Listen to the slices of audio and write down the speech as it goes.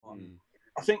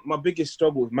I think my biggest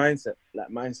struggle is mindset,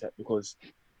 because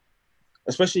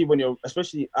especially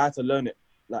I had to learn it.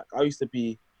 Like, I used to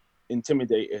be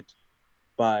intimidated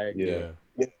by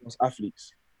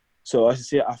athletes. So I used to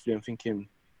see an athlete and thinking,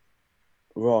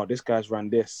 raw, this guy's ran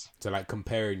this. So like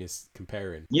comparing.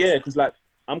 Yeah, because like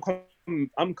I'm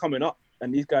coming up,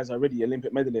 and these guys are already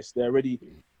Olympic medalists. They're already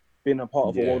been a part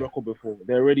of a world record before.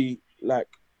 They're already, like,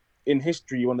 in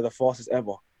history, one of the fastest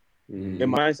ever. In my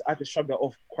mind, I had to shrug that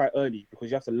off quite early,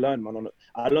 because you have to learn, man.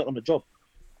 I learned on the job.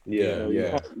 You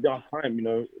don't have time.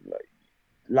 Like,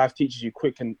 life teaches you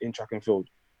quick in track and field.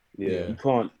 It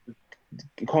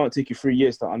can't take you 3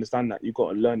 years to understand that. You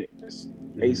got to learn it just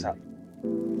ASAP.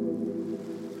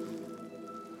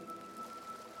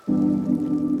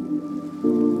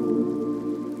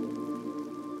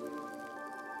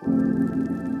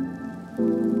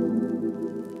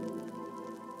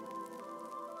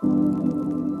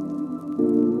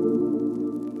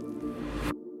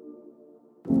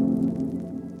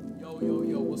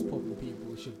 Yo, what's poppin',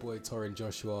 people? It's your boy Torrin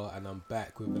Joshua, and I'm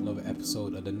back with another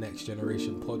episode of the Next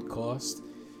Generation podcast.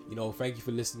 Thank you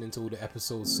for listening to all the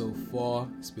episodes so far.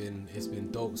 It's been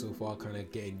dope so far, kind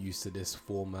of getting used to this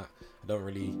format.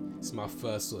 It's my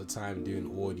first sort of time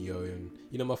doing audio, and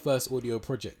my first audio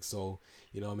project, so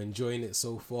I'm enjoying it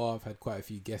so far. I've had quite a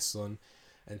few guests on,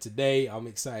 and today I'm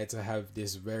excited to have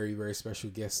this very, very special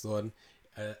guest on,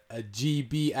 a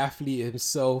GB athlete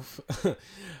himself,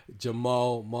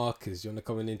 Jamal Marcus. You want to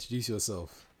come and introduce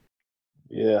yourself?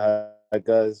 Yeah, hi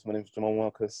guys, my name is Jamal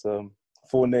Marcus.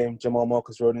 Full name Jamal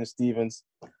Marcus Rhoden-Stevens.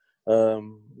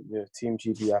 Team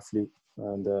GB athlete,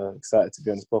 and excited to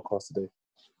be on this podcast today.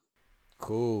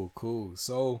 Cool.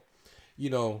 So,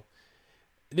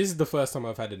 this is the first time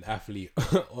I've had an athlete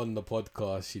on the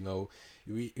podcast.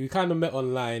 We kind of met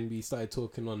online. We started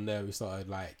talking on there. We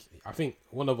started, I think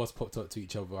one of us popped up to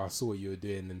each other. I saw what you were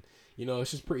doing, and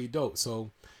it's just pretty dope.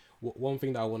 So one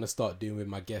thing that I want to start doing with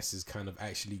my guests is kind of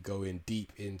actually going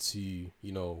deep into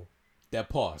their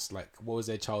past. Like, what was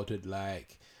their childhood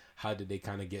like? How did they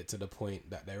kind of get to the point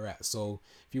that they're at? So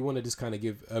if you want to just kind of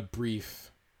give a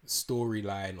brief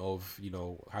storyline of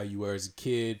how you were as a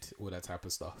kid, all that type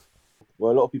of stuff.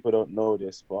 Well, a lot of people don't know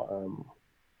this, but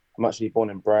I'm actually born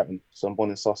in Brighton, so I'm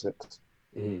born in Sussex.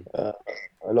 A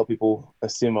lot of people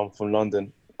assume I'm from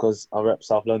London because I rep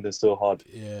South London so hard.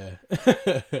 Yeah.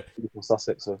 I'm from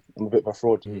Sussex, so I'm a bit of a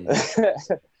fraud.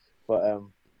 But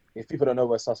if people don't know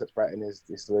where Sussex Brighton is,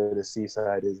 this is where the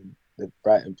seaside is, the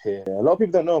Brighton Pier. A lot of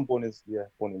people don't know I'm born in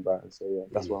Brighton, so yeah,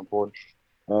 that's where I'm born.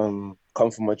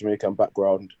 Come from a Jamaican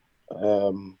background.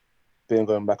 Been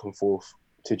going back and forth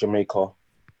to Jamaica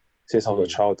since I was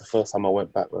a child. The first time I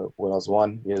went back when I was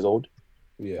 1 year old.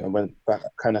 Yeah. And went back,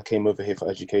 kind of came over here for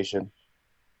education.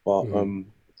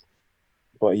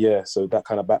 But yeah, so that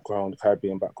kind of background,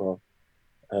 Caribbean background.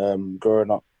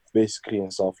 Growing up basically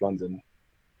in South London,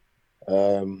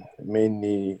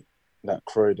 mainly like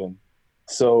Croydon.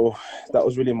 So that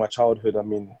was really my childhood. I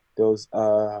mean, there was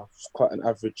quite an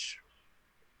average.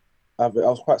 I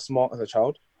was quite smart as a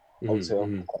child. I would say I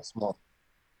was quite smart,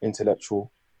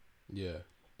 intellectual. Yeah.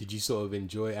 Did you sort of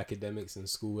enjoy academics in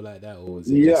school like that, or was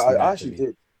it just I actually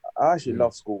did. I actually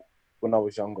loved school when I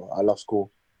was younger. I loved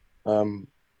school. And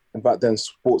back then,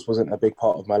 sports wasn't a big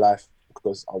part of my life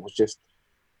because I was just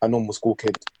a normal school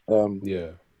kid. I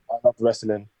loved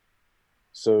wrestling.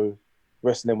 So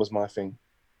wrestling was my thing.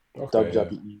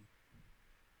 WWE,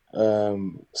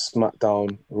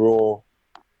 SmackDown, Raw.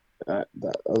 I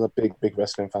was a big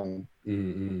wrestling fan.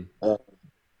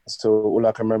 So all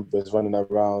I can remember is running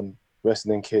around,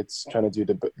 wrestling kids, trying to do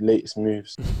the latest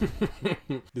moves.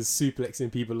 The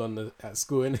suplexing people at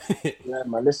school, innit? Yeah,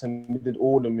 man, listen, we did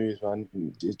all the moves, man.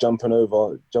 Just jumping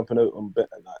over on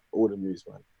like all the moves,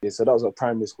 man. Yeah, so that was at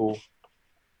primary school.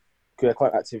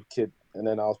 Quite active kid. And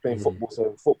then I was playing football,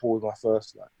 so football was my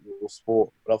first real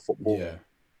sport. I love football. Yeah.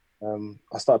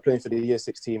 I started playing for the year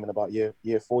 6 team in about year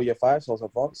 4, year 5, so I was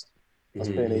advanced. I was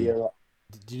playing a year up.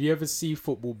 Did you ever see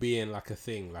football being like a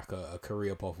thing, like a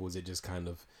career path, or was it just kind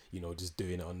of, just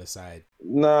doing it on the side?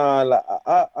 Nah,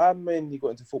 I mainly got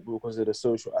into football because of the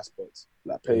social aspects,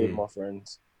 like playing with my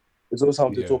friends. There's also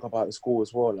something to talk about at school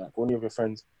as well, like when you have your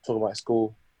friends talking about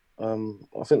school.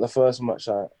 I think the first match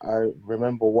I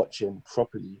remember watching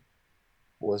properly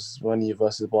was Man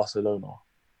versus Barcelona.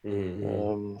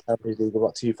 Champions League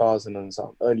about 2000 and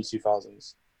some, early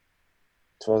 2000s.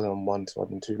 2001,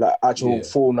 2002, like actual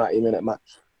full 90-minute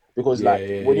match. Because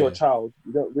when you're a child,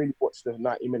 you don't really watch the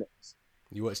 90 minutes.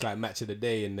 You watch like match of the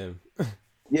day and then.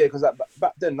 Yeah, because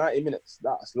back then 90 minutes,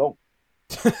 that's long.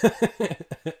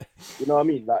 You know what I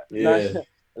mean?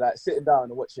 Like sitting down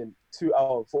and watching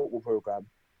 2-hour football program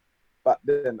back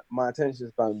then my attention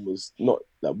span was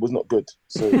not good,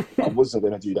 so I wasn't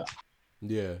gonna do that.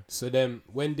 Yeah. So then,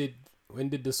 when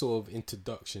did the sort of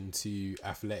introduction to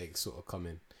athletics sort of come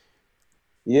in?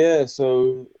 Yeah,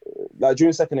 so like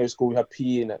during secondary school we had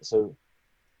PE in it, so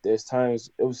there's times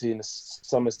obviously in the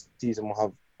summer season we'll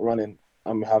have running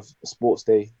and we have a sports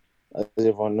day, as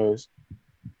everyone knows,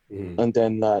 and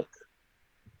then like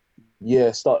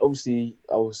start obviously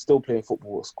I was still playing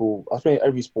football at school. I was playing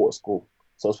every sport at school,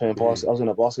 so I was playing I was in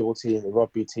a basketball team, a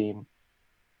rugby team.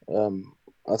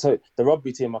 I'll tell you, the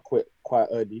rugby team I quit quite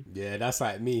early. Yeah, that's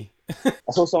like me.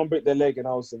 I saw someone break their leg and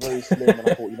I was very slim and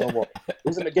I thought, you know what? It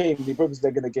was in the game. He broke his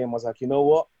leg in the game. I was like, you know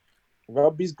what?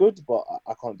 Rugby's good, but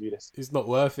I can't do this. It's not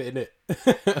worth it,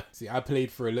 innit? See, I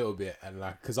played for a little bit and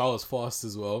like, cause I was fast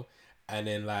as well. And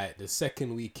then like the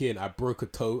second week in, I broke a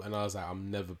toe and I was like,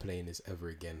 I'm never playing this ever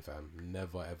again, fam.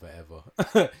 Never, ever,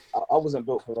 ever. I wasn't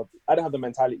built for rugby. I didn't have the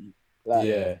mentality. Like,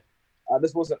 yeah. I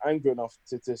just wasn't angry enough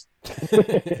to just,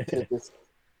 to just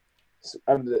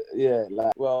and yeah,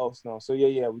 like what else now? So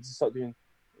yeah, we just started doing.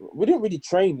 We didn't really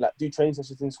do train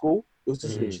sessions in school. It was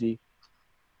just literally.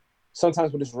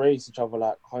 Sometimes we just race each other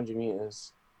like 100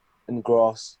 meters in the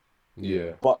grass.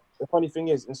 Yeah. But the funny thing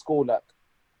is, in school, like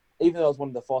even though I was one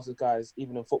of the fastest guys,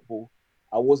 even in football,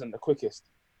 I wasn't the quickest.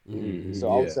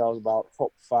 So I would say I was about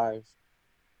top 5.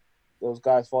 Those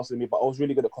guys faster than me, but I was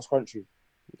really good at cross country.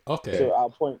 Okay. So at a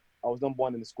point, I was number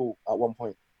 1 in the school at one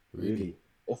point. Really?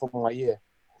 If I'm like, yeah.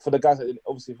 For the guys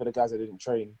that didn't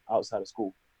train outside of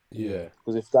school. Yeah.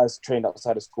 Because if guys trained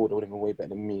outside of school, they would have been way better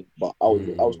than me. But I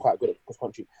was quite good at cross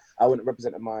country. I went and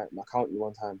represented my county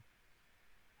one time.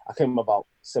 I came about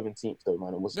 17th though,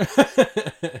 man.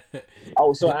 I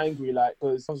was so angry, like,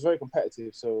 because I was very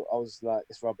competitive. So I was like,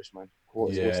 it's rubbish, man.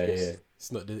 What's this? Yeah.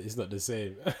 It's not the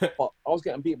same. But I was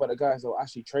getting beat by the guys that were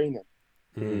actually training.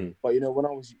 But you know, when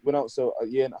I was so a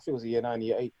year, I think it was a year 9,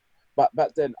 year 8. But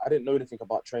back then, I didn't know anything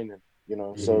about training. You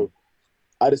know, so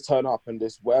I just turn up and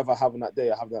just whatever I have on that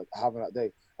day, I have on that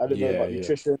day. I didn't know about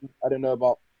nutrition. I didn't know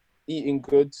about eating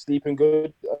good, sleeping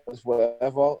good, just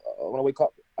whatever. When I wake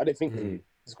up, I didn't think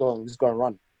just go and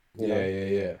run. You know?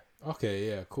 Yeah. Okay,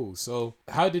 yeah, cool. So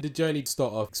how did the journey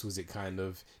start off? Was it kind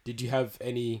of, did you have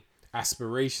any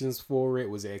aspirations for it?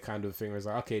 Was it a kind of thing where it's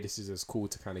like, okay, this is as cool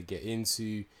to kind of get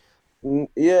into?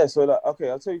 Yeah, so like, okay,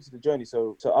 I'll tell you the journey.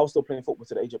 So I was still playing football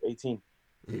to the age of 18.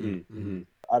 I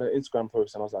had an Instagram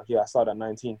post and I was like, yeah, I started at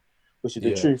 19, which is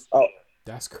the truth. Oh,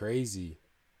 that's crazy.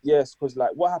 Yes, because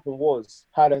like what happened was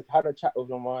had a chat with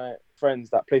one of my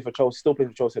friends that played for Chelsea, still plays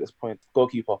for Chelsea at this point,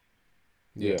 goalkeeper.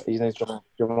 Yeah, his name's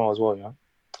Jamal as well. Yeah,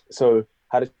 so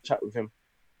had a chat with him.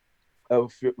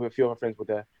 With a few other friends were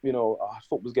there. You know,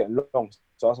 football was getting long,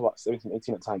 so I was about 17,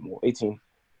 18 at the time, or 18. I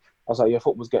was like, yeah,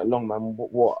 football's getting long, man.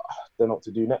 What? Don't know what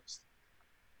to do next.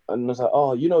 And I was like,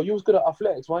 oh, you know, you was good at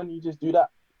athletics. Why don't you just do that?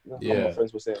 That's what my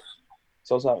friends were saying.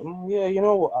 So I was like, yeah, you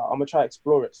know what? I'm gonna try to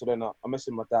explore it. So then I messaged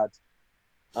my dad,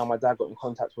 and my dad got in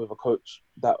contact with a coach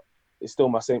that is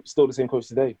still the same coach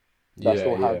today.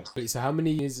 Wait, so how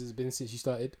many years has it been since you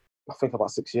started? I think about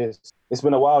 6 years. It's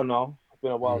been a while now.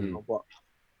 Now, but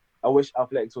I wish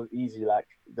athletics was easy. Like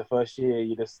the first year,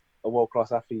 you're just a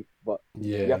world-class athlete, but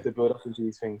you have to build up into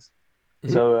these things.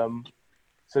 So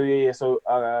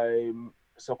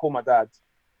I called my dad,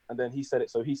 and then he said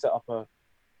it. So he set up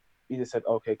he just said,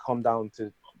 okay, come down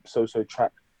to so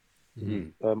track,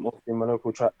 in my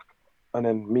local track, and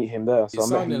then meet him there. So it I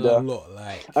met him there. there. A lot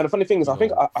like. And the funny thing is, I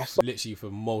think I literally for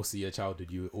most of your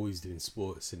childhood, you were always doing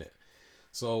sports, innit?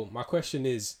 So my question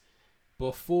is,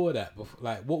 before that,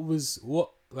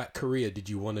 what career did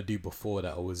you want to do before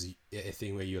that, or was it a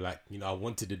thing where you're like, you know, I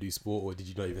wanted to do sport, or did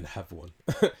you not even have one?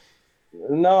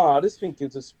 No, I just think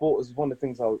it's a sport is one of the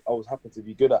things I was happy to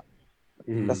be good at.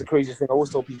 That's the crazy thing. I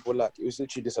always tell people, like, it was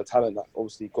literally just a talent that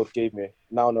obviously God gave me.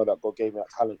 Now I know that God gave me that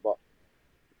talent, but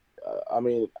I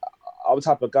mean, I was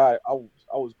the type of guy, I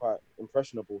was quite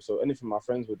impressionable. So anything my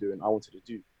friends were doing, I wanted to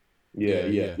do.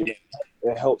 Yeah.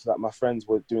 It helped that my friends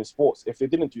were doing sports. If they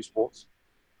didn't do sports,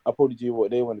 I'd probably do what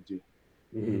they want to do.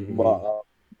 But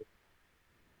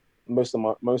most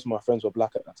of my friends were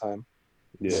black at that time.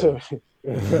 Yeah. So,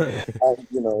 and,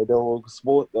 you know, they were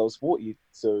sporty.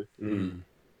 So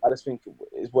I just think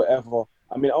it's whatever.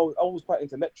 I mean, I was quite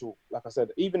intellectual, like I said,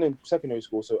 even in secondary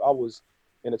school. So I was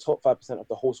in the top 5% of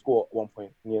the whole school at one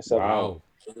point in year 7. Wow.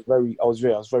 I was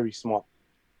very smart.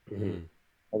 And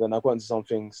then I got into some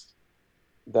things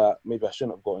that maybe I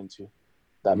shouldn't have got into,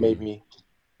 that made me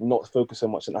not focus so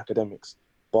much on academics.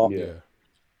 But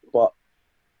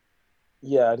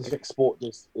I just think sport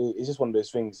it's just one of those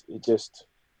things.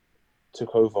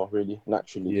 took over really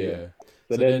naturally. Yeah.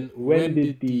 So then when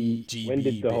did the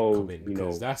GB bit whole, come in? you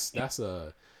Because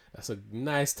know, that's a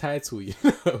nice title, you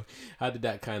know. How did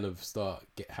that kind of start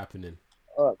happening?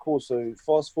 All right, cool. So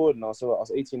fast forward now. So I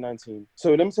was 18, 19.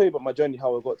 So let me tell you about my journey,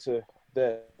 how I got to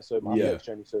there. So my athletics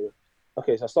journey. So,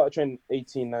 okay, so I started training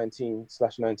 18,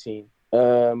 19/19.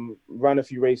 Ran a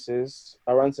few races.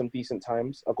 I ran some decent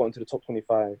times. I got into the top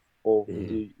 25 of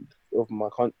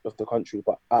the country,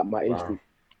 but at my age group.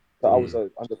 So I was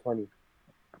under 20.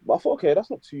 But I thought, okay, that's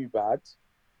not too bad.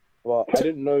 But I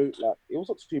didn't know, like, it was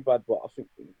not too bad. But I think,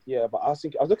 yeah. But I was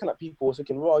looking at people, I was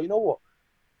thinking, raw, you know what?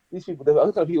 These people, I was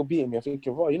looking at people beating me. I'm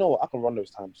thinking, raw, you know what? I can run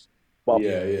those times. But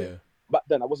back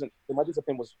then, I wasn't. My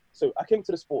discipline was. So I came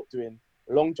to the sport doing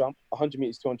long jump, 100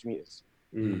 meters, 200 meters.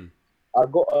 I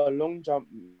got a long jump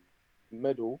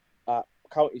medal at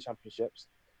county championships.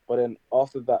 But then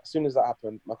after that, as soon as that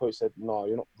happened, my coach said, "No,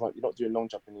 you're not doing long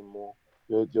jump anymore.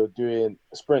 You're doing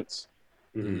sprints."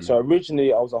 So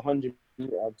originally, I was a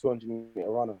 100-meter, 200-meter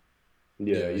runner.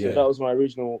 So that was my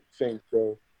original thing.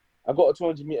 So I got a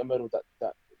 200-meter medal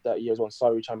that year as well on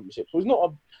Surrey Championships. So it's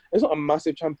not a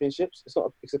massive championships.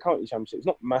 It's a county championship. It's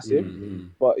not massive,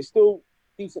 but it's still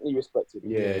decently respected.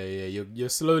 Yeah. You're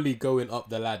slowly going up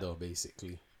the ladder,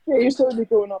 basically. Yeah, you're slowly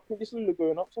going up. So I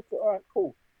thought, all right,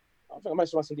 cool. I think I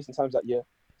managed to run some decent times that year.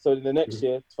 So the next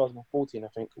year, 2014, I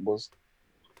think it was,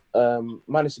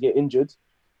 managed to get injured.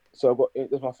 So it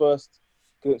was my first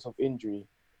glimpse of injury.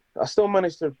 I still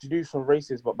managed to do some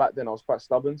races, but back then I was quite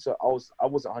stubborn, so I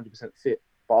wasn't 100% fit,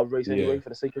 but I'd race anyway for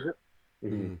the sake of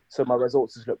it. So my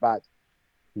results just look bad.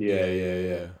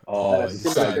 Yeah. Oh, And it's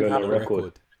like going on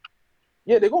record.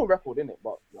 Yeah, they go on record, innit?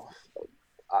 But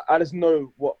I just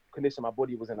know what condition my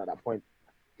body was in at that point.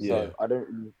 So I don't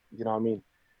really, you know what I mean?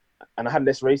 And I had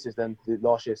less races than the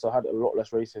last year, so I had a lot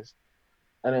less races.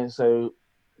 And then so,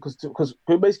 because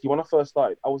basically when I first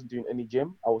started, I wasn't doing any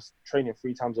gym. I was training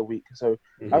 3 times a week. So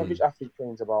average athlete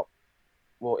trains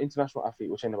international athlete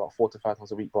will train about 4 to 5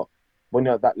 times a week. But when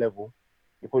you're at that level,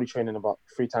 you're probably training about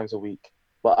 3 times a week.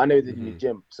 But I never did any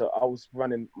gym, so I was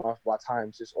running my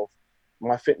times just off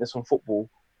my fitness from football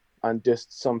and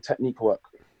just some technique work.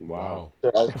 Wow.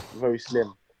 So I was very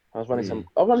slim. I was running some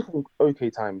okay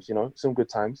times, you know, some good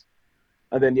times.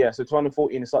 And then so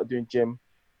 2014 I started doing gym,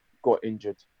 got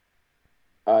injured.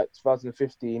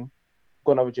 2015,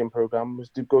 got another gym program, was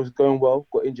going well,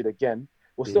 got injured again.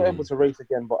 Was still able to race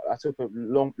again, but I took a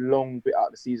long bit out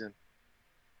of the season.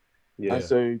 And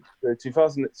so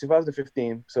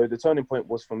 2015, so the turning point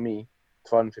was for me,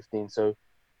 2015. So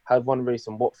I had one race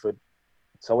in Watford.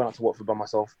 So I went out to Watford by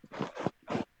myself.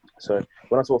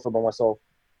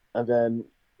 And then,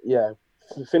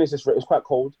 finished this race. It was quite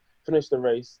cold. Finished the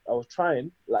race. I was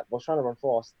trying to run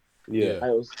fast. And it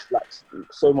was like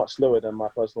so much slower than my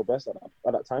personal best at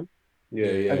that time.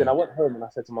 And then I went home and I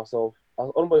said to myself, I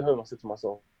was on my way home, I said to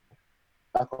myself,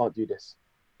 I can't do this.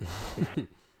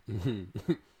 And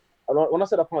when I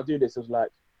said I can't do this, it was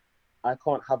like, I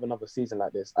can't have another season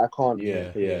like this. I can't.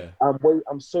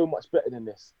 I'm so much better than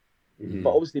this.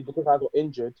 But obviously, because I got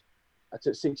injured, I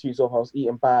took 6 weeks off. I was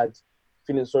eating bad,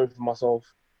 feeling sorry for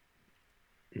myself.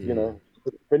 You know,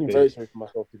 feeling very sorry for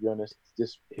myself, to be honest.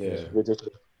 Just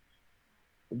ridiculous.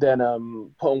 Then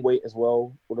put on weight as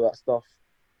well, all of that stuff.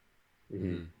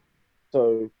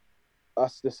 So I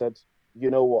just said,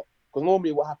 you know what? Because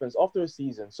normally what happens after a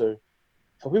season, so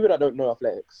for people that don't know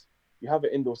athletics, you have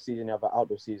an indoor season, you have an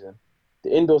outdoor season.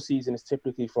 The indoor season is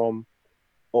typically from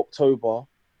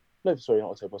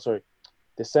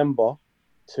December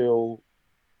till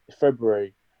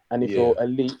February. And if you're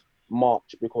elite,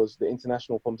 March, because the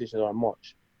international competitions are in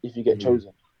March, if you get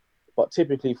chosen. But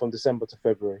typically from December to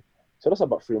February. So that's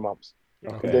about 3 months.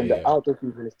 And then the outdoor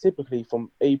season is typically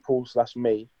from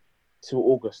April/May to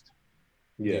August.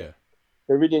 So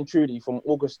really and truly, from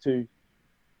August to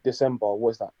December, what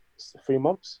is that? 3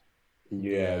 months?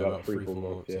 About 3-4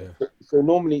 months. So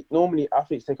normally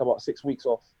athletes take about 6 weeks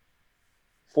off,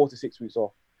 4 to 6 weeks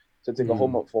off. So take a whole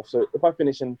month off. So if I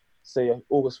finish in, say,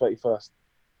 August 31st,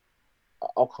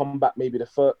 I'll come back maybe the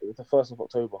 1st of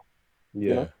October.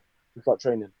 You know, to start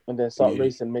training, and then start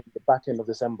racing maybe the back end of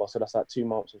December. So that's like 2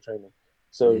 months of training.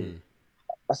 So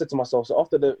I said to myself, so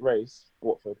after the race,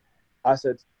 Watford, I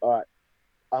said, all right,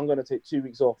 I'm going to take 2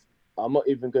 weeks off. I'm not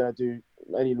even going to do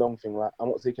any long thing. Like, I'm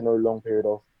not taking no long period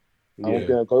off. I'm going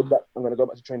to go back. I'm going to go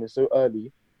back to training so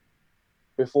early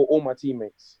before all my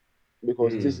teammates,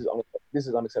 because this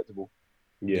is unacceptable.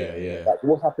 Like,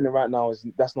 what's happening right now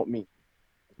that's not me.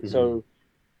 So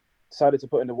decided to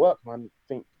put in the work, man. I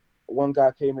think one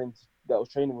guy came in that was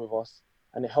training with us,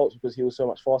 and it helped because he was so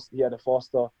much faster. He had a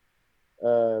faster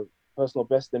personal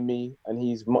best than me, and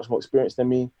he's much more experienced than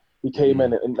me. He came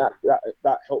in, and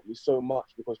that helped me so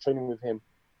much because training with him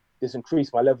just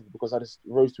increased my level because I just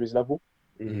rose to his level.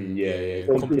 Yeah.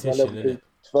 So Competition, innit?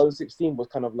 2016 was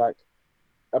kind of like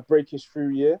a breakage through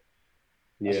year.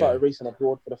 Yeah. I started racing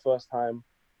abroad for the first time.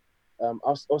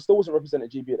 I still wasn't representing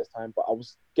GB at this time, but I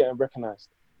was getting recognised.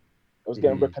 I was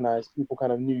getting recognised. People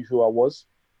kind of knew who I was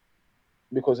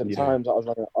because at the times I was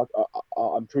running,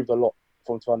 I improved a lot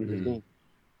from 2015.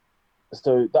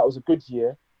 So that was a good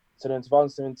year. So then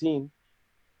 2017,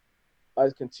 I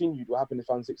continued what happened in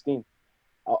 2016.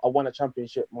 I won a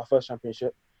championship, my first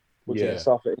championship, which is the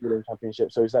South of England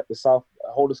Championship. So it's like the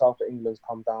whole of South of England's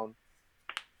come down.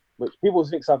 But people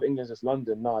think South of England is just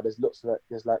London. No, there's lots of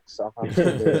there's like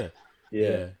Southampton.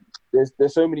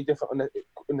 There's so many different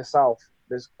in the South.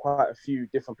 There's quite a few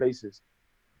different places.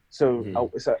 So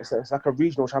it's like a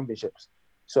regional championships.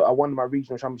 So I won my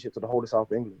regional championship to the whole of South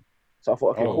of England. So I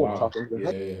thought, okay, cool, South of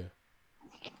England.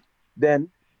 Then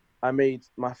I made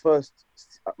my first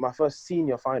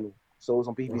senior final. So it was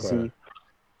on BBC. Okay.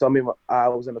 So I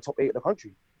was in the top 8 of the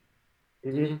country.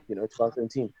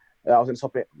 2017. I was in the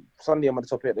top 8. Sunday, I'm in the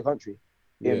top 8 of the country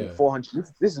in 400.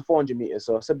 This is 400 meters.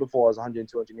 So I said before I was 100 and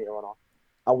 200 meter runner.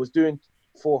 I was doing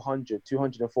 400,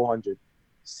 200 and 400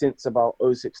 since about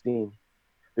 2016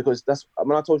 because that's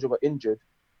when I told you about injured.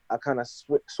 I kind of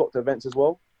swapped events as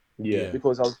well.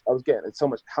 Because I was getting so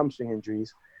much hamstring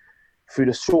injuries through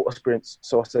the shorter sprints.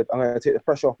 So I said I'm going to take the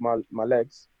pressure off my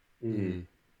legs,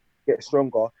 get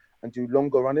stronger, and do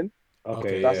longer running.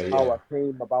 Okay, that's how I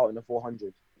came about in the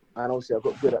 400, and obviously I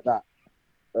got good at that.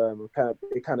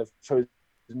 It kind of chose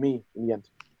me in the end.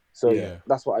 So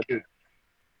that's what I did.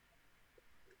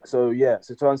 So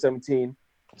 2017,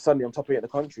 suddenly I'm top 8 in the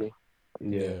country.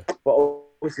 But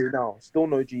obviously now still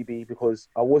no GB because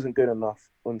I wasn't good enough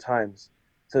on times.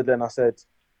 So then I sat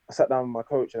down with my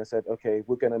coach and I said, okay,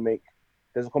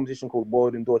 there's a competition called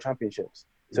World Indoor Championships.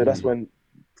 So that's when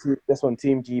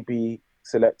Team GB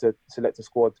select a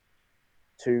squad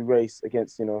to race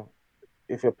against,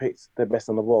 if you're picked the best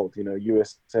in the world,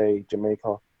 USA,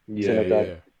 Jamaica,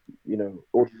 Trinidad,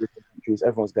 all the different countries,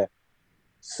 everyone's there.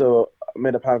 So I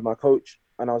made a plan with my coach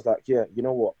and I was like, yeah, you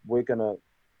know what,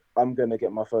 I'm gonna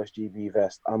get my first GB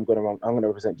vest. I'm gonna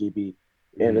represent GB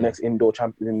in the next indoor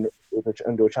champs.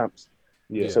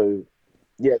 So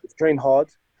train hard.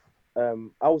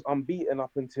 I was unbeaten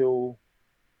up until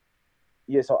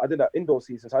so I did that indoor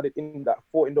season. So I did in that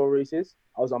 4 indoor races.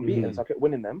 I was unbeaten, so I kept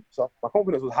winning them. So my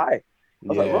confidence was high. I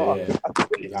was like, right,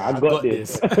 I got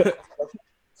this.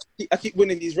 I keep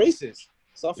winning these races.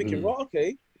 So I'm thinking, right,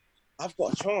 okay, I've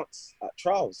got a chance at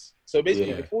trials. So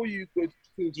basically, before you go to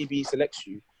Team GB selects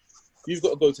you, you've got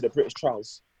to go to the British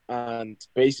trials and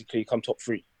basically come top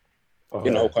 3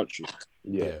 in the whole country.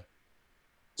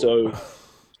 So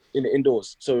in the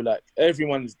indoors. So like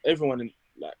everyone in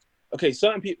like, okay,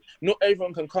 certain people, not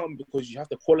everyone can come because you have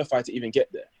to qualify to even get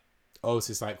there. Oh,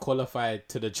 so it's like qualified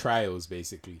to the trials,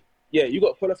 basically. Yeah, you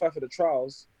got to qualify for the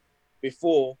trials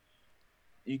before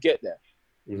you get there.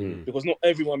 Because not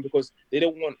everyone, because they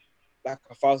don't want like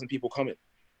 1,000 people coming.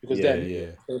 Because then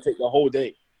it'll take the whole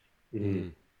day.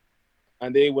 And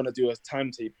they want to do a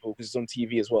timetable because it's on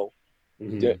TV as well.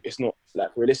 It's not like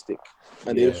realistic.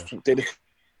 And they just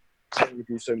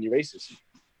do so many races,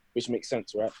 which makes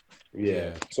sense, right?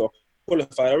 So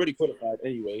I already qualified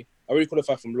anyway. I already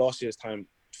qualified from last year's time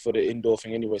for the indoor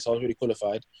thing anyway, so I was already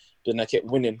qualified. Then I kept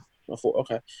winning. I thought,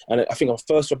 okay. And I think I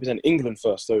first represent England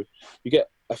first. So you get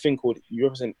a thing called, you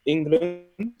represent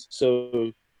England.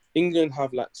 So England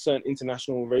have like certain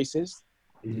international races.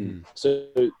 So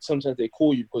sometimes they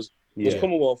call you because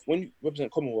Commonwealth, when you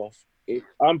represent Commonwealth, if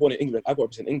I'm born in England, I got to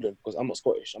represent England because I'm not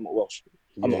Scottish, I'm not Welsh,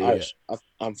 I'm not Irish,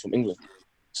 I'm from England.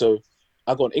 So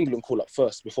I got an England call up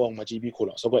first before my GB call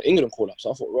up. So I got an England call up.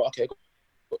 So I thought, right, okay, I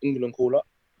got England call up.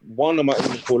 One of my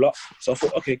England call up. So I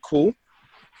thought, okay, cool.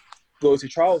 Go to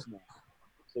trials now.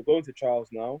 So going to trials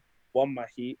now, won my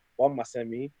heat, won my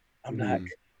semi. I'm like,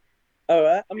 all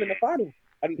right, I'm in the final.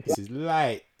 And this is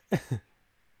light.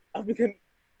 I'm thinking,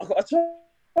 I got a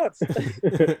chance.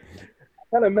 I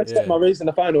kind of messed up my race in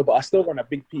the final, but I still ran a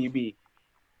big PB.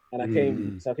 And I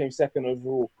came second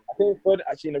overall. I came third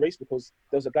actually in the race because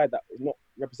there was a guy that is not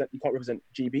you can't represent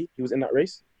GB. He was in that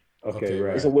race. Okay,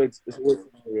 right. It's a weird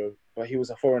scenario, but he was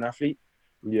a foreign athlete.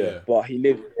 But he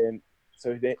lived in,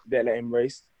 so they let him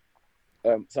race.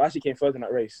 So I actually came third in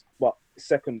that race, but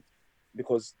second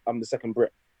because I'm the second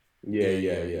Brit.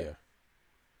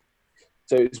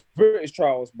 So it's British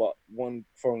trials, but one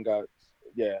foreign guy.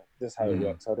 Yeah, that's how it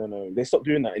works. I don't know. They stopped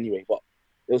doing that anyway, but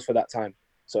it was for that time.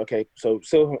 So okay, so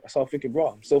silver. So I'm thinking, bro,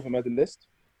 I'm silver medalist.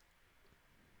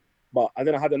 But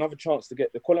then I had another chance to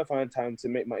get the qualifying time to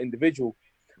make my individual.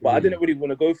 But I didn't really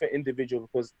want to go for individual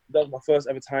because that was my first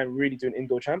ever time really doing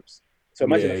indoor champs. So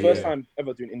imagine the first time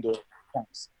ever doing indoor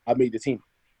champs, I made the team.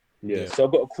 Yeah. So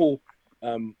I got a call,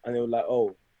 and they were like,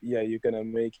 "Oh, yeah, you're gonna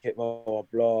make it, blah blah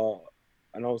blah."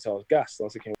 And obviously I was gassed. I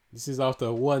was thinking, this is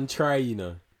after one try, you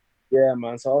know. yeah,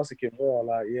 man. So I was thinking, well,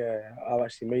 like, yeah, I've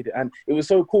actually made it, and it was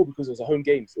so cool because it was a home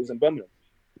games. It was in Birmingham.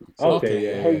 So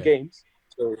home games.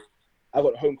 So I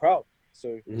got a home crowd.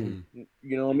 So you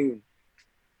know what I mean.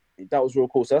 That was real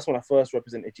cool. So that's when I first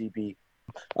represented GB.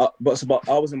 But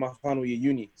I was in my final year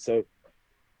uni. So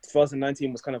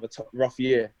 2019 was kind of a rough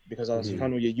year because I was in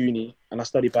final year uni and I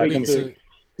studied biochemistry.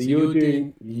 So you were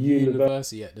doing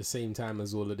university at the same time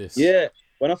as all of this? Yeah.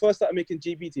 When I first started making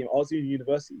GB team, I was doing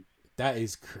university. That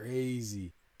is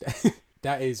crazy.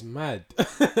 That is mad.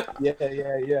 Yeah.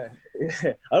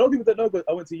 A lot of people don't know, but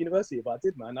I went to university, but I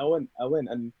did, man. I went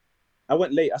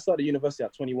late. I started university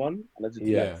at 21 and I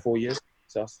did 4 years.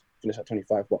 So I finished at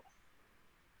 25. But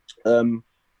I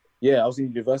was in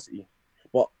university.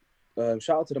 But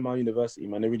shout out to my university,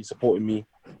 man. They really supported me.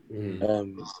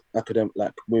 Academic,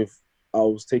 like I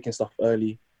was taking stuff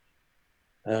early.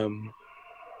 So.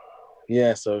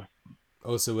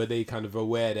 Also, were they kind of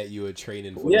aware that you were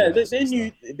training for? Yeah, they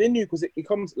knew. They knew because it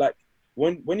comes like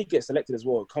when you get selected as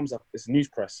well. It comes up. It's news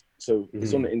press, so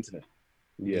it's on the internet.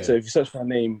 Yeah. So if you search for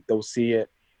my name, they'll see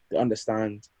it. They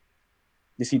understand.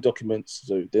 They see documents,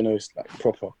 so they know it's like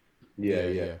proper.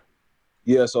 Yeah.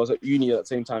 So I was at uni at the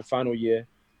same time, final year,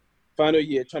 trying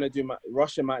to do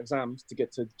rushing my exams to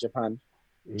get to Japan,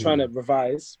 trying to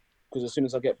revise because as soon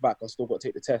as I get back, I still got to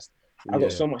take the test. I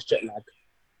got so much jet lag.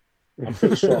 I'm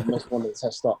pretty sure I messed one of the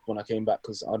tests up when I came back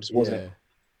because I just wasn't.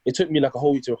 It took me like a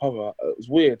whole week to recover. It was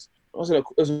weird. It was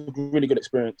a really good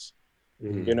experience.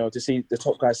 You know, to see the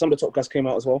top guys. Some of the top guys came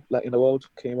out as well, like in the world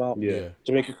came out. Yeah.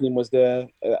 Jamaican team was there.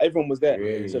 Everyone was there.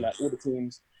 Really? So like all the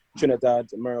teams,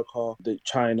 Trinidad, America,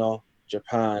 China,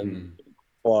 Japan,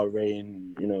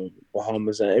 Bahrain, you know,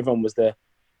 Bahamas, and everyone was there.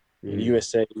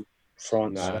 USA,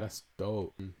 France. Nah, that's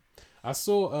dope. I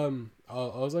saw I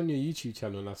was on your YouTube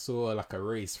channel and I saw like a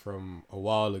race from a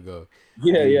while ago.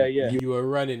 Yeah. You were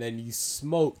running and you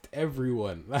smoked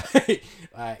everyone like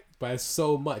by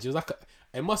so much. It was like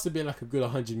it must have been like a good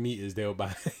 100 meters they were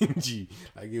behind you.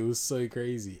 Like it was so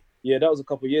crazy. Yeah, that was a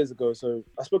couple of years ago. So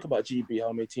I spoke about GB, how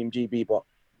I made Team GB, but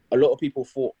a lot of people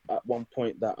thought at one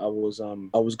point that I was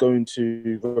going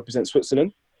to represent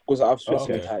Switzerland because I have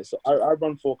Switzerland ties. So I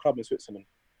run for a club in Switzerland.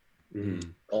 Called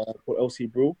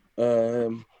LC Brew,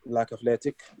 like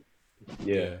Athletic.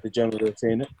 Yeah. The general way of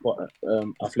saying it, but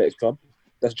Athletic Club.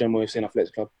 That's the general way of saying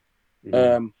Athletic Club.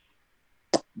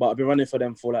 But I've been running for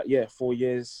them for 4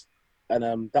 years,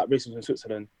 and that race was in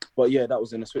Switzerland. But yeah, that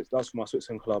was that was for my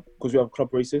Switzerland club because we have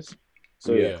club races.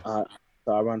 So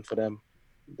I ran for them.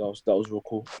 That was real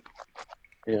cool.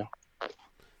 Yeah.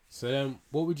 So then,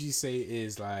 what would you say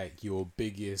is like your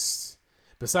biggest?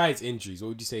 Besides injuries, what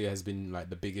would you say has been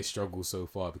like the biggest struggle so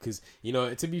far? Because, you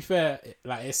know, to be fair,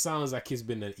 like it sounds like it's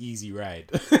been an easy ride.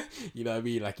 You know what I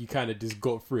mean? Like you kind of just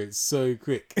got through it so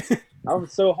quick. I'm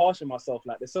so harsh on myself.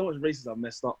 Like there's so much races I've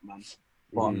messed up, man.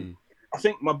 But I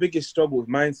think my biggest struggle is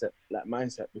mindset,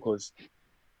 because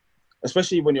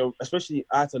especially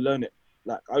I had to learn it.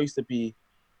 Like I used to be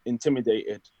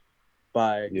intimidated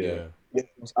by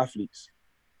athletes.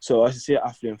 So I used to see an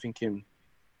athlete and thinking,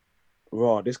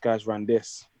 raw, this guy's ran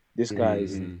this. This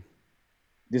guy's an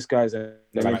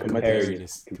Olympic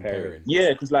medalist. Comparing.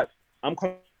 Yeah, because like I'm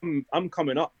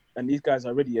coming up, and these guys are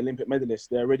already Olympic medalists.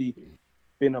 They're already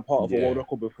been a part of a world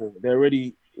record before. They're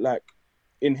already like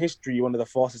in history one of the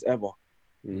fastest ever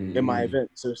in my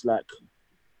event. So it's like,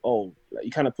 you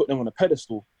kind of put them on a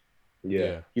pedestal.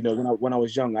 Yeah. You know, when I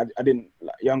was young, I didn't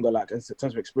younger in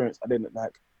terms of experience. I didn't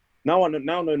now I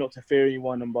know not to fear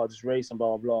anyone and just race and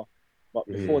blah blah blah. But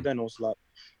before then, I was like,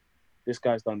 this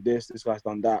guy's done this, this guy's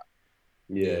done that.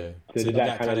 Yeah. So did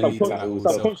that kind of lead to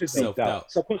subconsciously,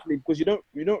 because you don't.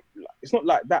 It's not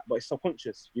like that, but it's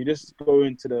subconscious. You just go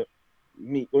into the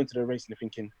race and you're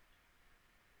thinking,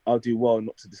 I'll do well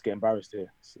not to just get embarrassed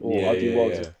here, or I'll do well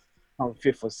to come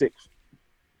 5th or 6th.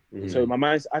 So my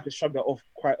mind, I had to shrug that off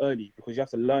quite early because you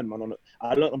have to learn, man.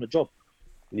 I learned on the job.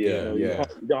 Yeah, you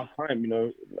don't have time. You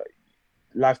know, like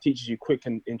life teaches you quick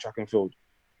in track and field.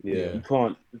 Yeah, it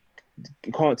can't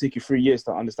take you 3 years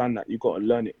to understand that. You got to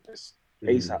learn it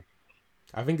ASAP.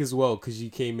 I think as well because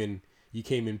you came in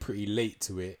pretty late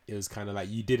to it. It was kind of like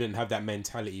you didn't have that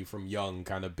mentality from young,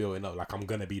 kind of building up like I'm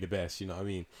gonna be the best. You know what I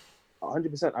mean?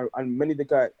 100%. And many of the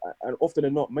guys, and often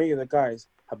than not, many of the guys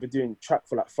have been doing track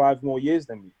for like 5 more years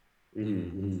than me.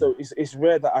 So it's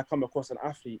rare that I come across an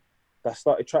athlete that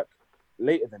started track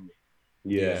later than me.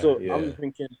 Yeah. So I'm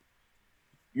thinking,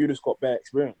 you just got better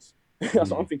experience.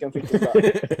 That's what I'm thinking. I'm thinking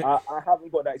that I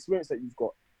haven't got that experience that you've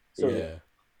got. So,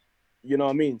 you know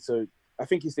what I mean? So I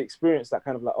think it's the experience that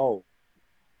kind of like,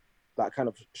 that kind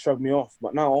of shoved me off.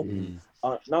 But now,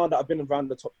 now that I've been around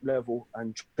the top level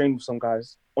and trained with some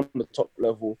guys on the top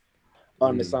level, I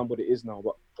understand what it is now.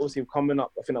 But obviously coming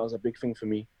up, I think that was a big thing for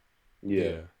me.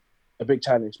 Yeah. A big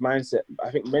challenge. Mindset. I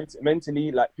think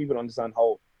mentally, like, people understand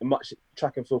how much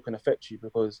track and field can affect you,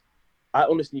 because I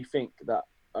honestly think that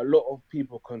a lot of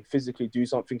people can physically do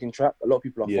something in track. A lot of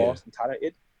people are fast and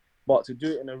talented, but to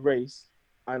do it in a race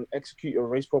and execute your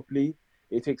race properly,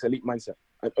 it takes elite mindset.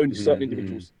 And only certain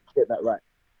individuals get that right.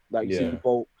 Like you see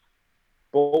Bolt.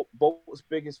 Bolt's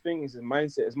biggest thing is his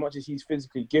mindset. As much as he's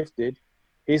physically gifted,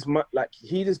 he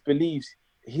just believes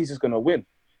he's just gonna win,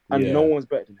 and no one's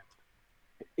better than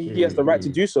him. He has the right to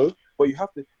do so, but you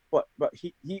have to. But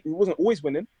he wasn't always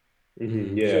winning.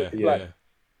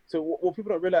 So what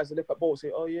people don't realize, they look at Bolt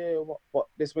and say, "Oh yeah," but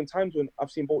there's been times when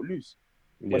I've seen Bolt lose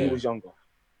when he was younger.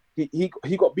 He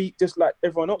got beat just like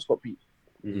everyone else got beat,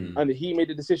 and he made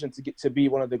the decision to be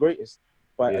one of the greatest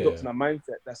by adopting a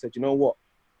mindset that said, "You know what?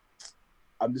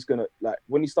 I'm just gonna," like,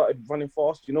 when he started running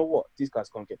fast, you know what? These guys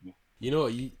can't get me. You know,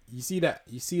 you see that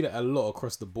a lot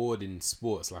across the board in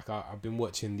sports. Like I've been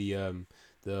watching the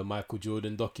Michael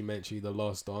Jordan documentary, The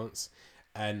Last Dance,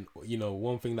 and you know,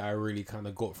 one thing that I really kind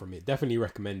of got from it, definitely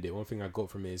recommend it. One thing I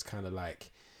got from it is kind of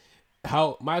like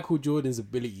how Michael Jordan's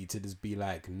ability to just be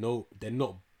like, no, they're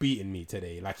not beating me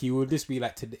today. Like he will just be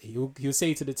like, he'll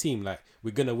say to the team, like, we're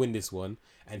gonna win this one,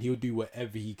 and he'll do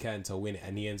whatever he can to win it,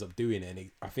 and he ends up doing it. And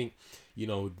I think, you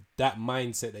know, that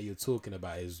mindset that you're talking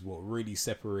about is what really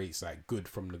separates like good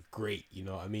from the great. You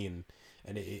know what I mean?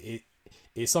 And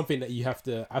it's something that you have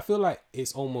to. I feel like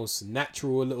it's almost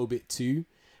natural a little bit too,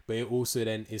 but it also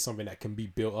then is something that can be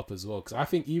built up as well. Because I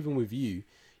think even with you,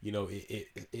 you know,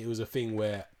 it was a thing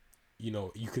where, you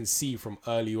know, you can see from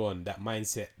early on that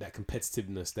mindset, that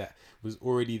competitiveness that was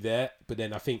already there. But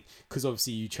then I think because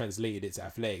obviously you translated it to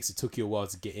athletics, it took you a while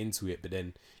to get into it. But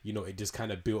then, you know, it just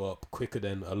kind of built up quicker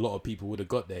than a lot of people would have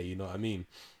got there. You know what I mean?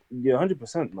 Yeah,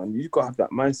 100%, man. You got to have that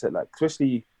mindset, like,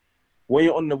 especially when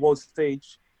you're on the world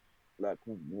stage, like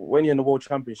when you're in the world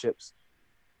championships,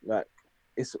 like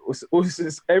it's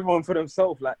everyone for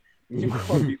themselves. Like, you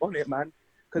can't be on it, man.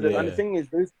 Because and the thing is,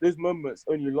 those moments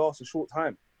only last a short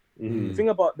time. The thing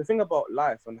about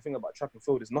life and the thing about track and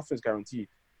field is nothing's guaranteed.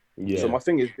 So my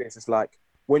thing is this: it's like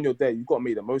when you're there, you've got to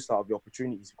make the most out of your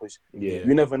opportunities, because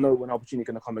you never know when opportunity is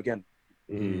going to come again.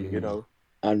 You know,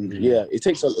 and it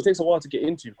takes a while to get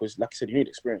into, because, like I said, you need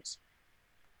experience.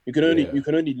 You can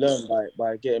only learn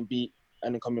by getting beat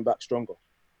and then coming back stronger.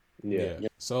 Yeah.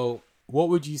 So, what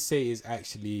would you say is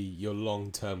actually your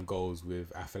long-term goals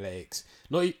with athletics?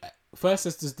 First,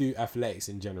 let's just do athletics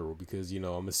in general, because, you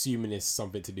know, I'm assuming it's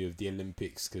something to do with the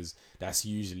Olympics, because that's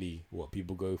usually what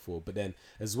people go for. But then,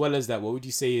 as well as that, what would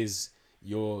you say is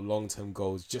your long-term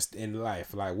goals just in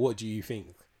life? Like, what do you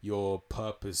think your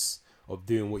purpose of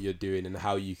doing what you're doing and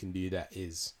how you can do that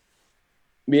is?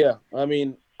 Yeah, I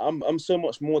mean, I'm so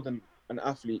much more than an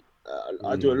athlete.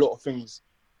 I do a lot of things,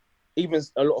 even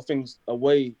a lot of things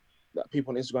away that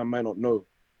people on Instagram might not know.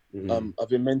 I've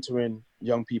been mentoring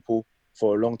young people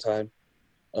for a long time,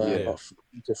 about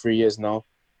 3 to 3 years now.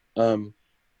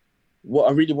 What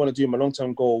I really want to do, my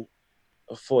long-term goal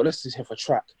let's just say for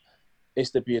track,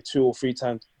 is to be a 2 or 3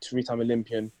 time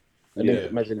Olympic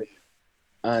medalist,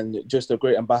 and just a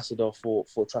great ambassador for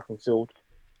track and field.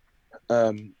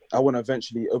 I want to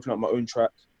eventually open up my own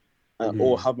track,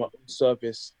 or have my own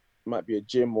service. It might be a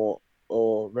gym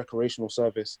or recreational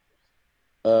service,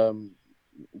 that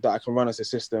I can run as a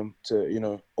system to, you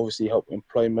know, obviously help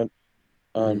employment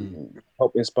and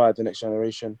help inspire the next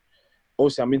generation.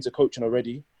 Obviously, I'm into coaching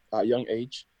already at a young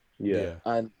age.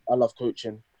 And I love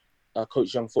coaching. I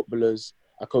coach young footballers.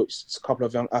 I coach a couple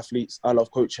of young athletes. I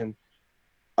love coaching.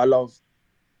 I love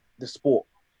the sport.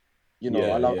 You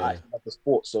know, I love the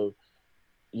sport. So,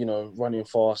 you know, running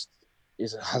fast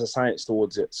has a science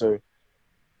towards it. So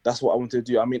that's what I want to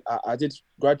do. I mean, I did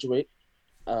graduate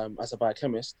as a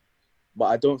biochemist, but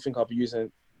I don't think I'll be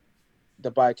using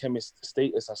the biochemist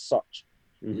status as such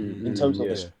in terms of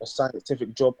a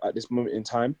scientific job at this moment in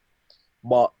time.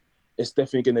 But it's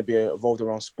definitely going to be evolved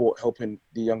around sport, helping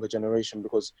the younger generation,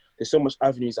 because there's so much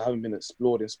avenues that haven't been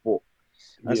explored in sport.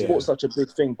 And sport's such a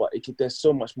big thing, but there's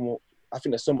so much more. I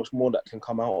think there's so much more that can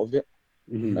come out of it.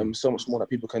 So much more that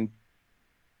people can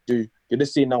do. You're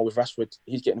just seeing now with Rashford,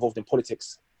 he's getting involved in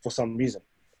politics for some reason.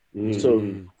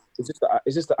 So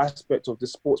it's just the aspect of the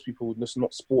sports people, just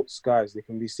not sports guys. They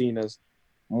can be seen as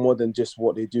more than just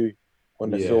what they do,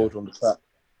 on the field, on the track.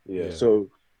 Yeah. So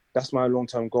that's my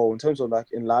long-term goal in terms of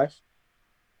like in life.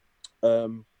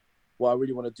 What I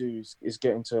really want to do is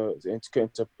get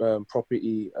into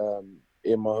property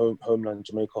in my homeland,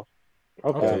 Jamaica.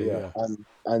 Okay.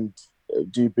 And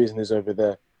do business over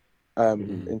there.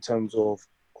 In terms of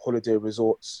holiday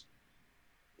resorts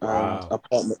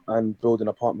and building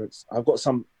apartments. I've got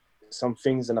some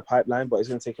things in the pipeline, but it's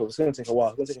gonna take a while.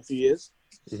 It's gonna take a few years.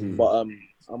 But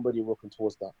I'm really working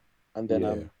towards that. And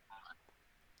then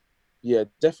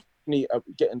definitely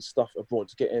getting stuff abroad,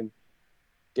 getting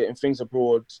things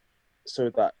abroad,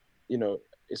 so that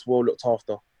it's well looked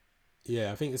after.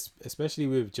 Yeah, I think especially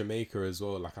with Jamaica as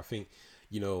well. Like I think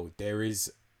there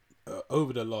is.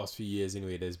 Over the last few years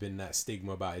anyway, there's been that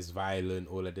stigma about it's violent,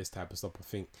 all of this type of stuff. I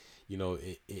think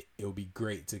it'll be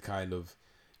great to kind of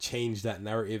change that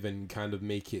narrative and kind of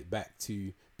make it back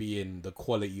to being the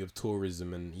quality of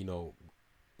tourism and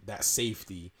that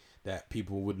safety that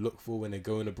people would look for when they're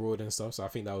going abroad and stuff. So I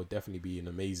think that would definitely be an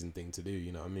amazing thing to do.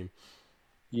 You know what I mean?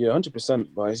 Yeah,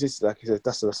 100%. But it's just like I said,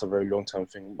 that's a very long term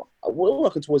thing. We're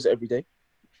working towards it every day.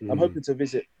 I'm hoping to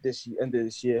visit end of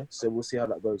this year, so we'll see how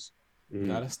that goes.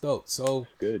 Nah, that's dope. So,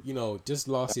 good. Just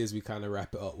lastly, as we kind of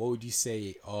wrap it up, what would you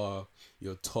say are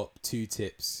your top 2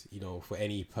 tips, for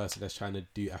any person that's trying to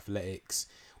do athletics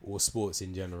or sports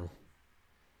in general?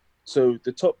 So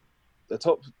the top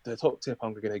tip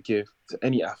I'm going to give to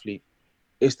any athlete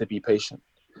is to be patient.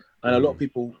 And a lot of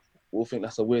people will think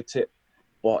that's a weird tip,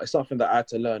 but it's something that I had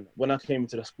to learn. When I came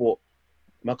into the sport,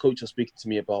 my coach was speaking to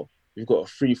me about, we've got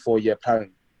a 3-4 year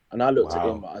plan. And I looked at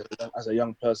him as a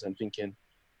young person thinking,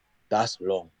 that's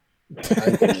long. I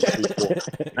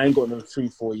ain't got no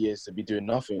 3-4 years to be doing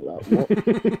nothing. Like, what?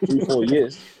 3-4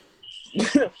 years?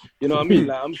 You know what I mean?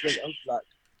 Like, I'm like,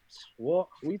 what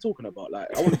are you talking about? Like,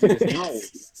 I want to do this now.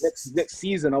 Next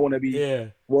season, I want to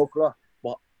be world class.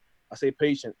 But I say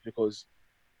patience, because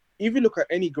if you look at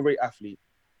any great athlete,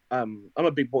 I'm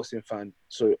a big boxing fan,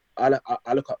 so I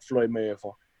look at Floyd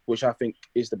Mayweather, which I think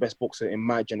is the best boxer in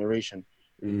my generation.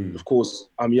 Of course,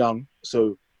 I'm young,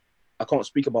 so I can't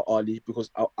speak about Ali because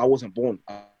I wasn't born.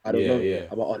 I don't know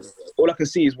about Ali. All I can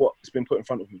see is what's been put in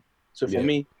front of me. So for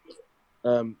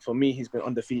me, he's been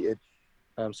undefeated.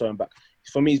 Sorry, I'm back.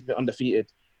 For me, he's been undefeated,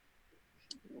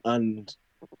 and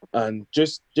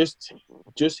just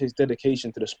his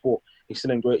dedication to the sport. He's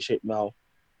still in great shape now,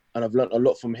 and I've learned a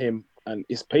lot from him. And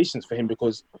it's patience for him,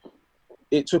 because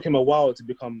it took him a while to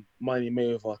become Money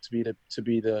Mayweather, to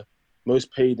be the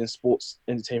most paid in sports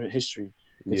entertainment history.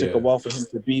 It took a while for him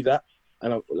to be that,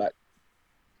 and I'm like,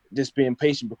 just being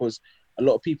patient, because a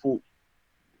lot of people,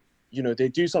 they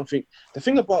do something. The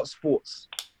thing about sports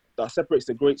that separates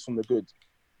the greats from the good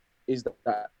is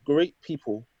that great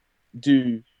people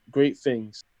do great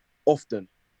things often,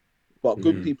 but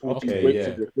good people do great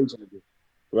things occasionally,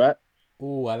 right?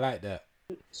 Oh, I like that.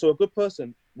 So a good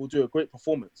person will do a great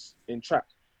performance in track,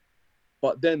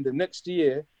 but then the next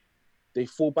year they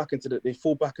fall back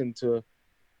into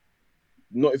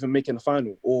not even making the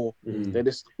final, or they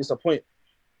just disappoint.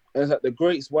 And it's like the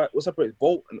greats, what separates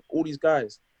Bolt and all these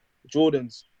guys,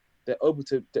 Jordans, they're able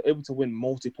to win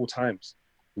multiple times,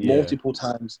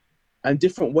 and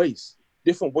different ways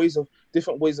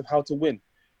of how to win,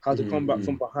 how to come back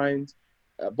from behind.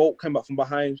 Bolt came back from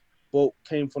behind. Bolt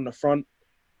came from the front.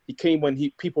 He came when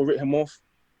people writ him off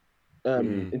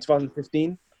in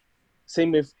 2015.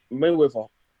 Same with Mayweather.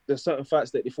 There's certain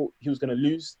fights that they thought he was going to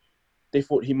lose. They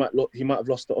thought he might have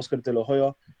lost to Oscar De La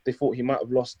Hoya. They thought he might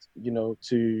have lost,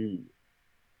 to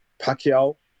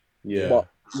Pacquiao. Yeah. But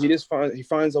he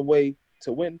finds a way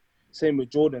to win. Same with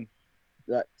Jordan.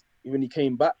 Like, when he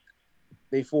came back,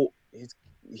 they thought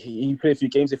he played a few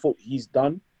games. They thought he's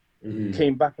done.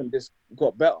 Came back and just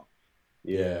got better.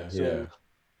 So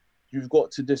you've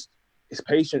got to it's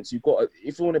patience. You've got to,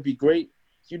 if you want to be great,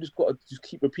 you just got to just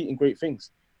keep repeating great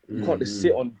things. You can't just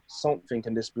sit on something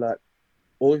and just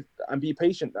and be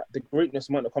patient. That the greatness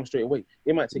might not come straight away.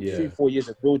 It might take 3-4 years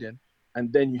of building,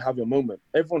 and then you have your moment.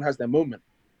 Everyone has their moment.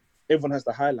 Everyone has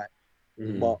the highlight,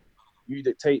 but you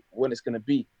dictate when it's going to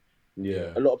be.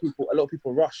 A lot of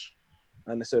people rush,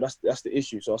 and so that's the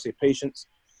issue. So I'll say patience.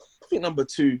 I think number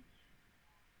 2,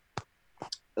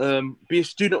 be a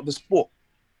student of the sport.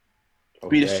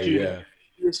 Be a student.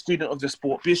 Be a student of the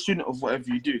sport. Be a student of whatever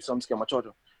you do. So I'm just getting my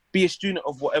charger. Be a student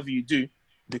of whatever you do,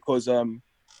 because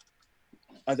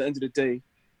at the end of the day,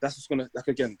 that's what's gonna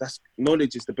that's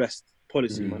knowledge is the best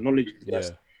policy. Man, knowledge is the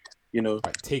best.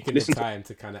 Like taking the time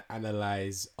to kind of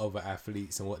analyze other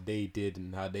athletes and what they did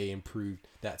and how they improved,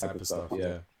 that type of stuff.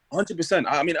 100%.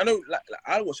 I mean, I know, like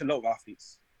I watch a lot of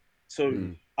athletes, so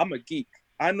I'm a geek.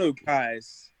 I know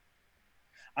guys.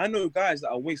 I know guys that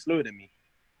are way slower than me.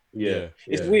 Yeah.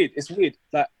 It's weird. It's weird.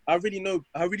 Like I really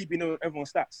be knowing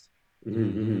everyone's stats.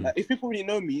 Like, if people really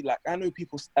know me, like I know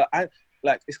people. I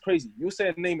like it's crazy. You'll say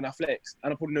a name in athletics,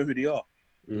 and I probably know who they are,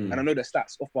 and I know their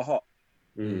stats off by heart.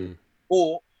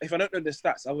 Or if I don't know their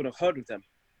stats, I would have heard of them.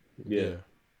 Yeah.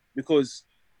 Because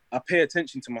I pay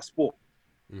attention to my sport.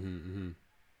 And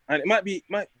it might be,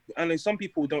 I know some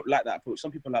people don't like that approach.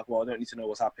 Some people are like, well, I don't need to know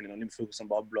what's happening. I need to focus on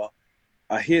blah, blah.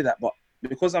 I hear that, but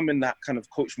because I'm in that kind of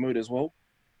coach mode as well,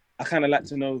 I kind of like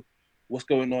to know what's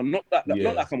going on. Not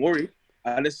like I'm worried.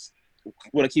 I just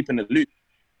want to keep in the loop.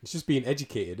 It's just being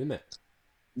educated, isn't it?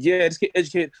 Yeah, just get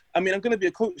educated. I mean, I'm going to be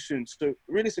a coach soon. So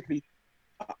realistically,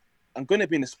 I'm going to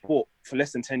be in the sport for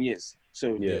less than 10 years.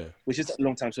 So, which is a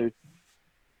long time. So,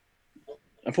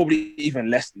 and probably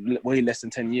even way less than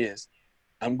 10 years.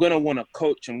 I'm going to want to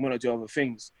coach and want to do other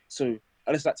things. So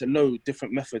I just like to know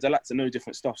different methods. I like to know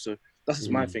different stuff. So that's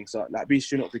just my thing. So like be a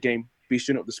student of the game, be a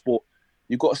student of the sport.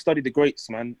 You've got to study the greats,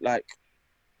 man. Like,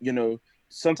 you know,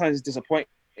 sometimes it's disappointing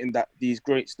that these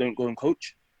greats don't go and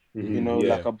coach. You know,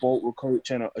 like a Bolt will coach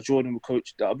and a Jordan will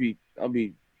coach. That'll be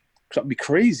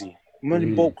crazy.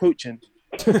 Imagine Bolt coaching.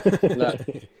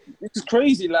 Like, it's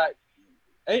crazy. Like,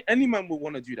 any man will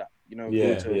want to do that. You know,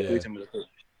 go to him with a coach.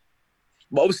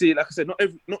 But obviously, like I said, not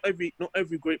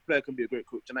every great player can be a great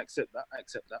coach, and I accept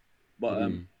that. But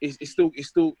it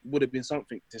still would have been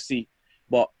something to see.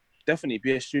 But definitely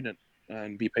be a student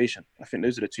and be patient. I think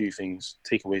those are the two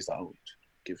takeaways that I would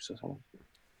give to someone.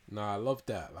 No, I love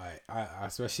that. Like, I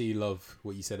especially love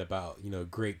what you said about, you know,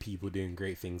 great people doing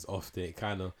great things often.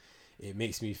 It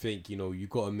makes me think, you know, you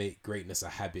got to make greatness a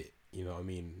habit. You know what I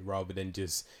mean? Rather than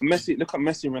just Messi. Look at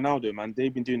Messi and Ronaldo, man.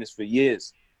 They've been doing this for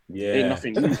years. Yeah, ain't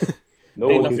nothing new. No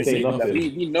one can say nothing. Like,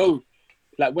 we know,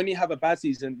 like when you have a bad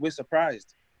season, we're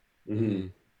surprised.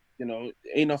 You know,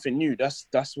 ain't nothing new. That's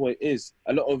what it is.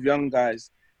 A lot of young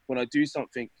guys want to do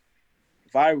something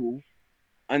viral,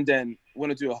 and then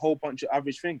want to do a whole bunch of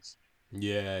average things.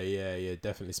 Yeah,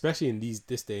 definitely. Especially in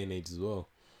this day and age as well.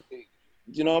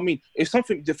 You know what I mean? It's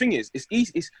something. The thing is, it's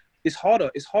easy. It's harder.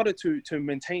 It's harder to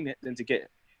maintain it than to get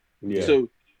it. Yeah.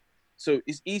 So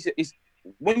it's easier. It's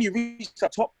when you reach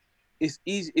that top. It's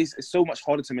easy. It's so much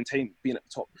harder to maintain being at the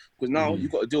top because now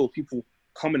you've got to deal with people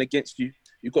coming against you.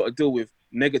 You've got to deal with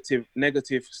negative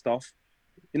stuff.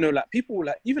 You know, like people,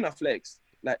 like even athletics,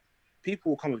 like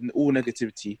people come with all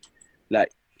negativity.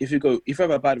 Like if you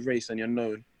have a bad race and you're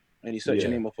known and you search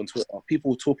your name up on Twitter,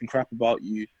 people talking crap about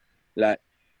you. Like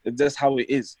that's how it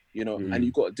is, you know. And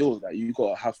you got to deal with that. You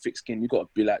got to have thick skin. You got to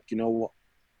be like, you know what,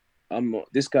 I'm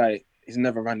not this guy. He's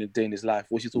never ran a day in his life.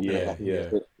 What's he talking about?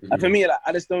 And for me, like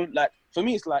I just don't like. For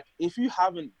me, it's like if you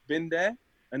haven't been there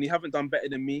and you haven't done better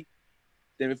than me,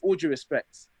 then with all due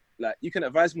respect, like you can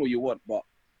advise me what you want, but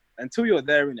until you're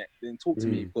there in it, then talk to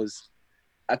me because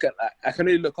I can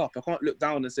only look up. I can't look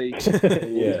down and say,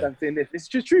 I'm saying this. It's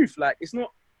just truth. Like it's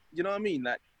not. You know what I mean?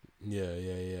 Like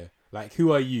yeah. Like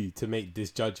who are you to make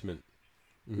this judgment?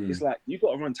 It's like you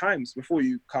got to run times before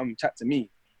you come chat to me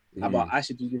about I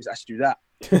should do this, I should do that.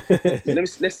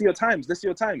 let's see your times,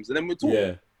 and then we'll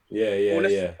talk.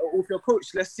 Yeah. Or with your coach,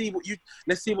 let's see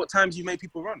what times you make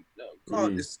people run.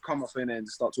 Can't just come up in there and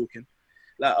just start talking.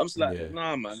 Like I'm just like,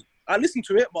 nah, man. I listen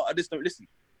to it, but I just don't listen.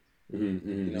 You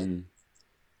know,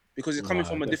 because it's coming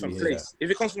from a different place. If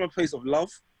it comes from a place of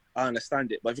love, I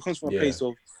understand it. But if it comes from a place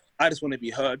of I just want to be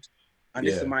heard, and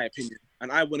this is my opinion,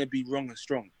 and I want to be wrong and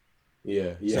strong.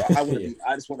 So I want to be.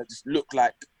 I just want to just look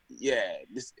like,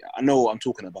 this. I know what I'm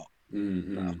talking about.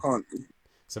 I can't.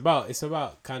 It's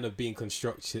about kind of being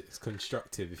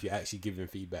constructive if you're actually giving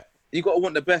feedback. You got to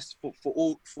want the best for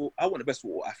all. I want the best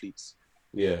for all athletes.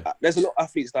 Yeah. There's a lot of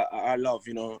athletes that I love.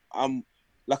 You know, I'm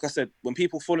like I said, when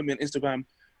people follow me on Instagram,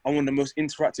 I'm one of the most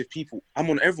interactive people. I'm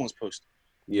on everyone's post.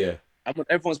 Yeah. I'm on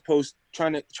everyone's post,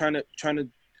 trying to.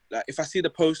 Like, if I see the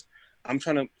post, I'm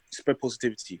trying to spread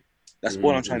positivity. That's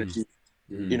all I'm trying to do.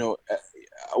 You know,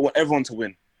 I want everyone to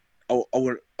win. I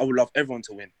would love everyone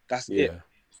to win. That's it.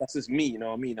 That's just me, you know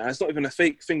what I mean? And it's not even a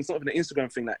fake thing. It's not even an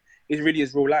Instagram thing. Like, it really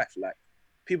is real life. Like,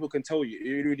 people can tell you,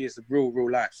 it really is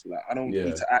real life. Like, I don't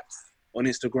need to act on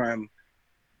Instagram.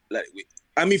 Like,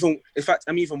 I'm even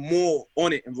more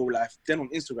on it in real life than on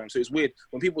Instagram. So it's weird.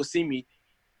 When people see me,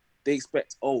 they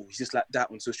expect, oh, he's just like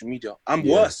that on social media. I'm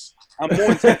worse. I'm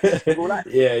more intense in real life.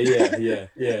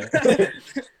 Yeah.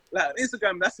 Like, on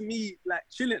Instagram, that's me, like,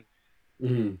 chilling. Do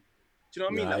you know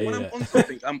what I mean? Nah, like, when I'm on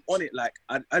something, I'm on it. Like,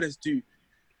 I just do.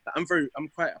 Like, I'm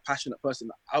quite a passionate person.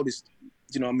 Like, I'll just,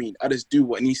 you know what I mean? I just do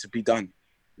what needs to be done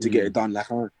to get it done. Like,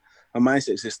 my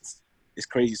mindset is just, it's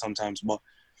crazy sometimes, but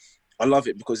I love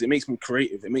it because it makes me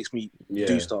creative. It makes me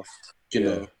do stuff, you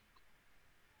know.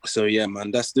 So yeah,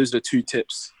 man, those are the 2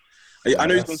 tips. I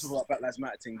know you're going to talk about Black Lives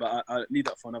Matter thing, but I'll leave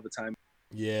that for another time.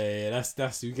 Yeah,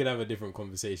 that's we could have a different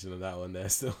conversation on that one there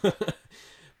still.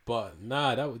 But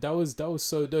nah, that was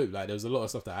so dope. Like there was a lot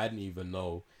of stuff that I didn't even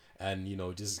know, and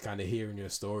just kind of hearing your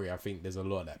story, I think there's a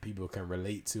lot that people can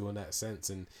relate to in that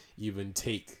sense, and even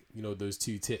take those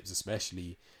 2 tips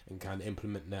especially and kind of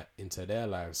implement that into their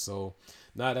lives. So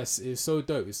nah, it's so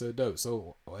dope. It's so dope.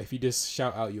 So if you just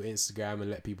shout out your Instagram and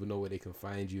let people know where they can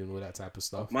find you and all that type of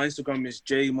stuff. My Instagram is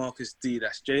JayMarcusD.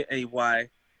 That's JayMarcusD.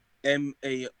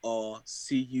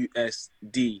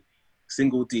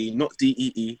 Single D, not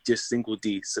DEE, just single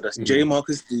D. So that's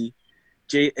JayMarcusD,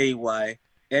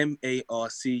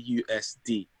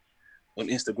 JayMarcusD on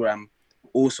Instagram,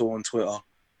 also on Twitter.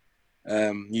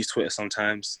 Use Twitter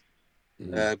sometimes.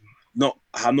 I'm not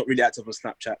really active on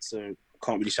Snapchat, so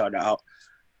can't really shout that out.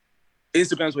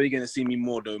 Instagram's where you're gonna see me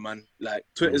more though, man. Like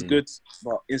Twitter's good,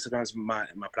 but Instagram's my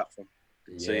platform.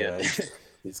 So yeah,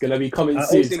 it's gonna be coming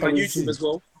soon. Also my YouTube as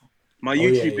well. My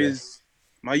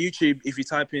YouTube, if you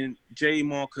type in J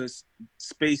Marcus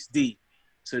space D,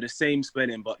 so the same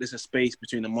spelling, but there's a space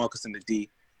between the Marcus and the D.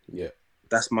 Yeah,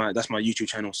 that's my YouTube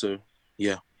channel. So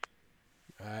yeah.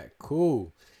 All right,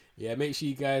 cool. Yeah, make sure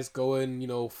you guys go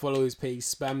and follow his page,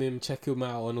 spam him, check him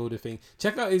out on all the things.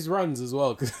 Check out his runs as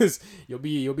well, because you'll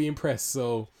be impressed.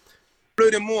 So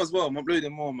uploading more as well. I'm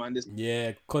uploading more, man.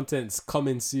 Yeah, content's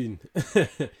coming soon.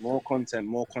 More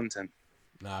content.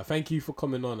 Nah, thank you for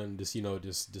coming on and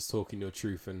just talking your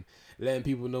truth and letting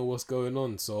people know what's going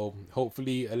on. So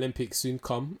hopefully Olympics soon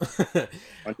come.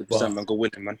 100%, man. Go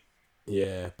winning, man.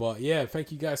 Yeah, but yeah,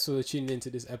 thank you guys for tuning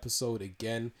into this episode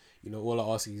again. All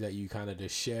I ask is that you kind of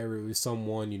just share it with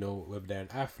someone, whether they're an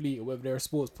athlete or whether they're a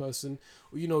sports person,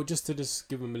 or just to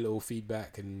give them a little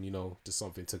feedback and just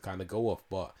something to kind of go off.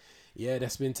 But yeah,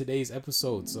 that's been today's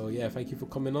episode. So yeah, thank you for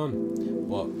coming on.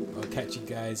 But I'll catch you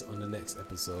guys on the next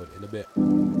episode in a bit.